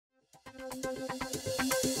Hey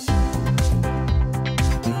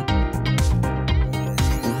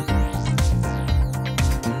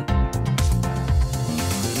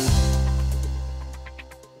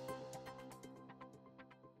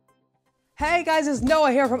guys, it's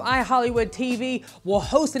Noah here from iHollywood TV. Well,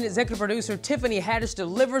 host and executive producer Tiffany Haddish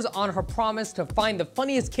delivers on her promise to find the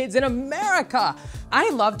funniest kids in America. I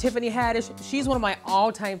love Tiffany Haddish. She's one of my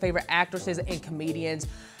all-time favorite actresses and comedians.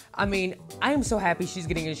 I mean, I am so happy she's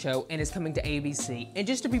getting a show and is coming to ABC. And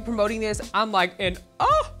just to be promoting this, I'm like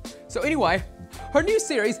So anyway, her new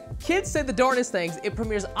series, Kids Say the Darndest Things, it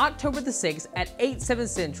premieres October the 6th at 8/7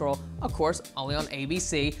 Central, of course, only on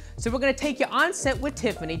ABC. So we're gonna take you on set with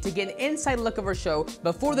Tiffany to get an inside look of her show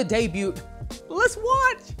before the debut. Let's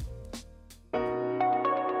watch!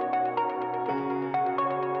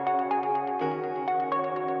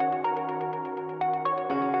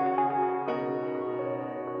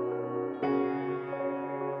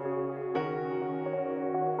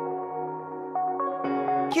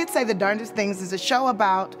 Kids Say the Darndest Things is a show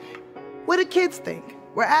about what do kids think.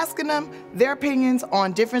 We're asking them their opinions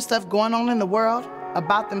on different stuff going on in the world,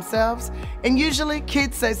 about themselves, and usually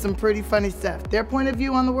kids say some pretty funny stuff. Their point of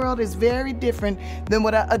view on the world is very different than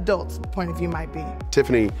what an adult's point of view might be.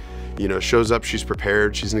 Tiffany, you know, shows up, she's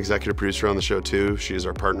prepared. She's an executive producer on the show too. She is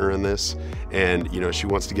our partner in this, and you know, she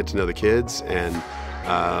wants to get to know the kids. And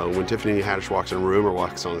when Tiffany Haddish walks in a room or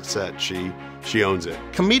walks on the set, she owns it.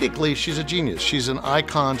 Comedically, she's a genius. She's an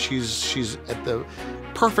icon. She's at the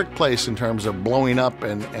perfect place in terms of blowing up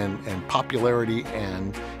and popularity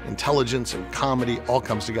and intelligence and comedy all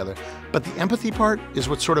comes together. But the empathy part is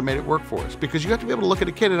what sort of made it work for us, because you have to be able to look at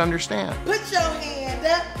a kid and understand. Put your hand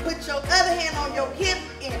up, put your other hand on your hip,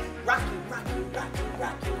 and rock it, rock it, rock it,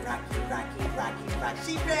 rock it, rock it, rock it, rock it, rock it.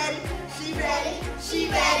 She ready, she ready, she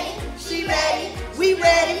ready, she ready, we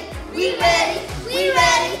ready, we ready, we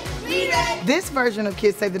ready, we ready. This version of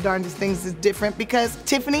Kids Say the Darndest Things is different because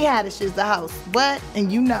Tiffany Haddish is the host. But,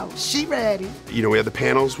 and you know, she ready. You know, we have the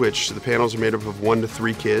panels, which the panels are made up of 1 to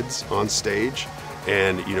 3 kids on stage.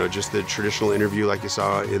 And, you know, just the traditional interview like you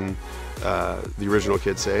saw in the original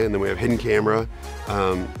Kids Say. And then we have hidden camera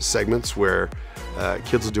segments where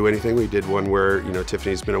kids will do anything. We did one where, you know,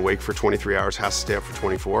 Tiffany's been awake for 23 hours, has to stay up for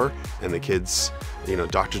 24, and the kids, you know,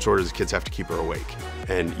 doctor's orders, the kids have to keep her awake.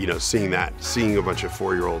 And, you know, seeing a bunch of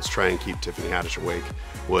 4-year-olds try and keep Tiffany Haddish awake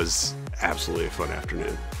was absolutely a fun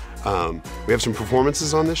afternoon. We have some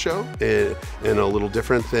performances on this show, and a little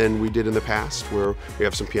different than we did in the past, where we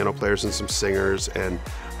have some piano players and some singers and,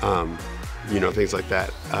 you know, things like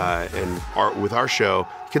that. With our show,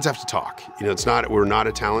 kids have to talk. You know, we're not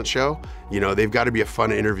a talent show. You know, they've got to be a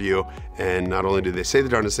fun interview, and not only do they say the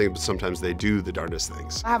darndest things, but sometimes they do the darndest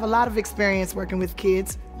things. I have a lot of experience working with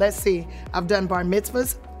kids. Let's see, I've done bar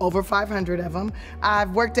mitzvahs, over 500 of them.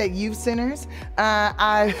 I've worked at youth centers.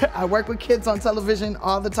 I work with kids on television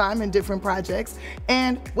all the time in different projects.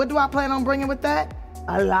 And what do I plan on bringing with that?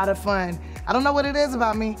 A lot of fun. I don't know what it is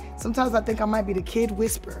about me. Sometimes I think I might be the kid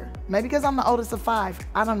whisperer. Maybe because I'm the oldest of 5,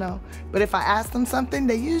 I don't know. But if I ask them something,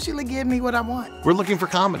 they usually give me what I want. We're looking for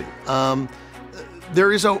comedy.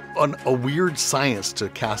 There is a weird science to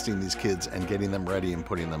casting these kids and getting them ready and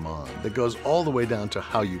putting them on that goes all the way down to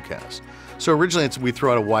how you cast. So originally we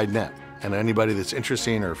throw out a wide net, and anybody that's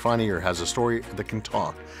interesting or funny or has a story that can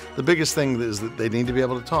talk. The biggest thing is that they need to be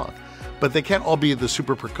able to talk. But they can't all be the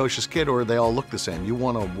super precocious kid or they all look the same. You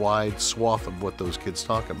want a wide swath of what those kids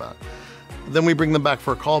talk about. Then we bring them back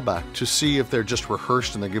for a callback to see if they're just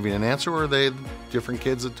rehearsed and they're giving an answer, or are they different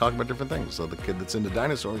kids that talk about different things. So the kid that's into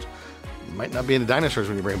dinosaurs might not be into dinosaurs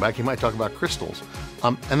when you bring him back. He might talk about crystals.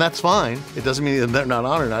 And that's fine. It doesn't mean that they're not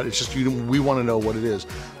on or not. It's just we want to know what it is.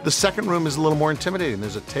 The second room is a little more intimidating.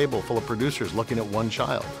 There's a table full of producers looking at one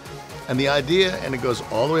child. And the idea, and it goes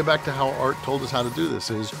all the way back to how Art told us how to do this,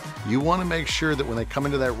 is you want to make sure that when they come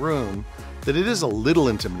into that room, that it is a little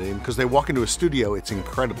intimidating, because they walk into a studio, it's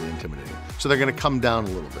incredibly intimidating. So they're going to come down a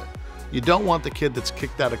little bit. You don't want the kid that's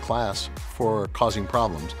kicked out of class for causing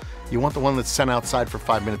problems. You want the one that's sent outside for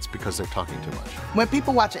 5 minutes because they're talking too much. When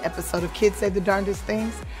people watch an episode of Kids Say the Darndest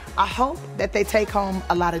Things, I hope that they take home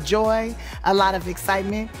a lot of joy, a lot of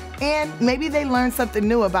excitement, and maybe they learn something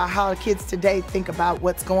new about how kids today think about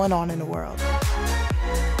what's going on in the world.